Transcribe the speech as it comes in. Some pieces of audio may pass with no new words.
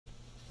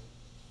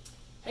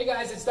Hey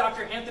guys, it's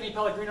Dr. Anthony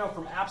Pellegrino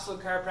from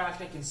Absolute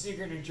Chiropractic in Sea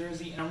Girt, New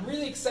Jersey, and I'm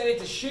really excited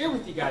to share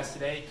with you guys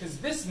today because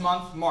this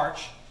month,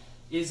 March,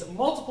 is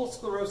Multiple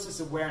Sclerosis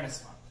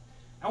Awareness Month.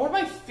 And one of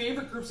my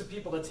favorite groups of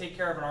people to take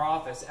care of in our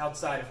office,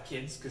 outside of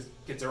kids, because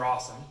kids are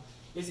awesome,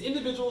 is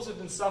individuals who have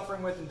been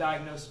suffering with and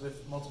diagnosed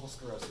with multiple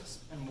sclerosis.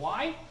 And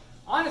why?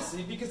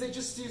 Honestly, because they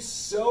just do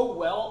so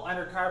well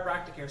under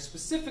chiropractic care,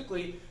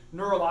 specifically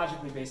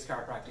neurologically based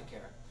chiropractic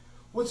care.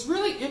 What's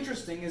really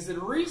interesting is that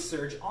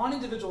research on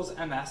individuals with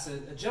MS,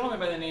 a gentleman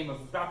by the name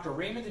of Dr.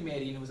 Raymond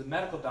Demadian, who was a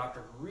medical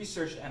doctor who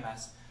researched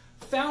MS,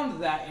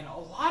 found that in a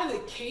lot of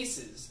the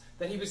cases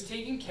that he was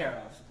taking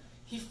care of,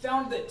 he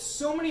found that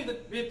so many of the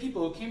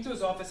people who came to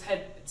his office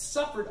had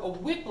suffered a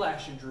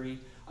whiplash injury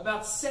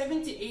about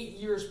 7 to 8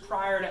 years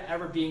prior to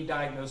ever being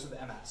diagnosed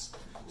with MS.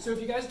 So if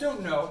you guys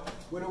don't know,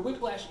 what a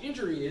whiplash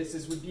injury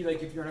would be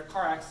like if you're in a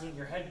car accident,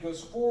 your head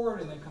goes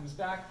forward and then comes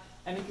back,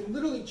 and it can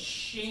literally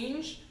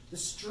change the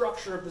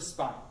structure of the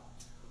spine.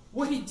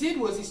 What he did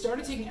was he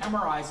started taking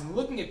MRIs and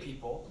looking at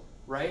people,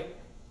 right,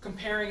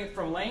 comparing it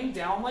from laying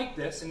down like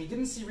this, and he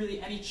didn't see really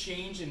any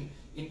change in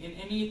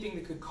anything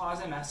that could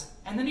cause MS,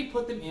 and then he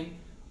put them in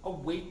a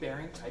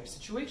weight-bearing type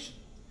situation.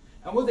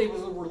 And what they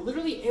were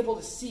literally able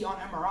to see on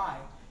MRI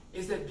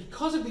is that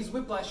because of these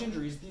whiplash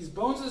injuries, these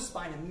bones of the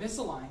spine had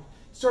misaligned,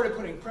 started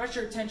putting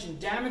pressure, tension,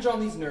 damage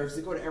on these nerves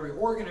that go to every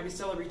organ, every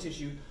cell, every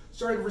tissue,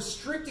 started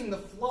restricting the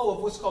flow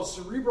of what's called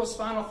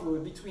cerebrospinal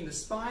fluid between the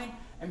spine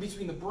and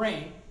between the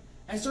brain,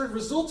 and started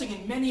resulting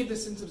in many of the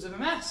symptoms of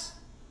MS.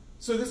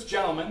 So this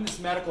gentleman, this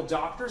medical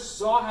doctor,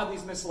 saw how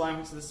these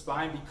misalignments of the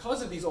spine,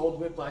 because of these old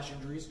whiplash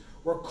injuries,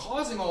 were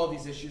causing all of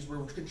these issues,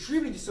 were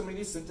contributing to so many of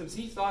these symptoms.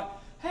 He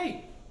thought,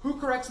 hey, who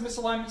corrects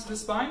misalignments of the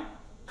spine?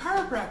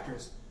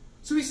 Chiropractors.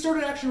 So he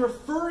started actually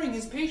referring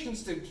his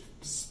patients to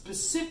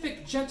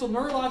specific, gentle,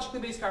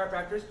 neurologically based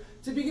chiropractors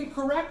to begin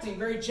correcting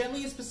very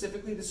gently and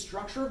specifically the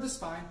structure of the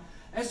spine,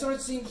 and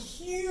started seeing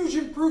huge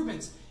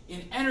improvements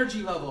in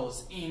energy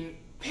levels, in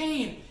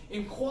pain,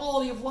 in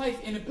quality of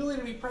life, in ability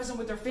to be present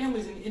with their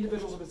families and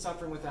individuals who have been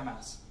suffering with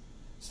MS.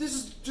 So this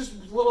is just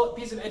a little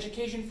piece of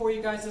education for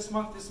you guys this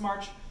month, this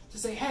March, to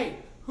say, hey,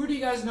 who do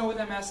you guys know with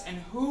MS and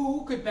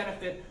who could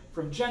benefit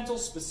from gentle,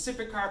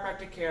 specific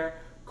chiropractic care,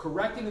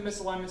 correcting the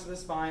misalignments of the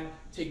spine,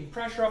 taking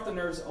pressure off the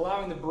nerves,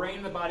 allowing the brain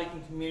and the body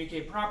can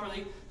communicate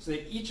properly so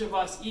that each of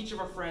us, each of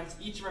our friends,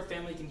 each of our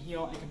family can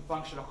heal and can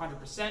function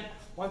 100%.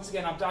 Once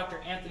again, I'm Dr.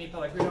 Anthony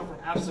Pellegrino from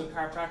Absolute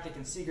Chiropractic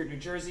in Sea Girt, New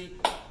Jersey.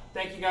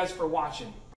 Thank you guys for watching.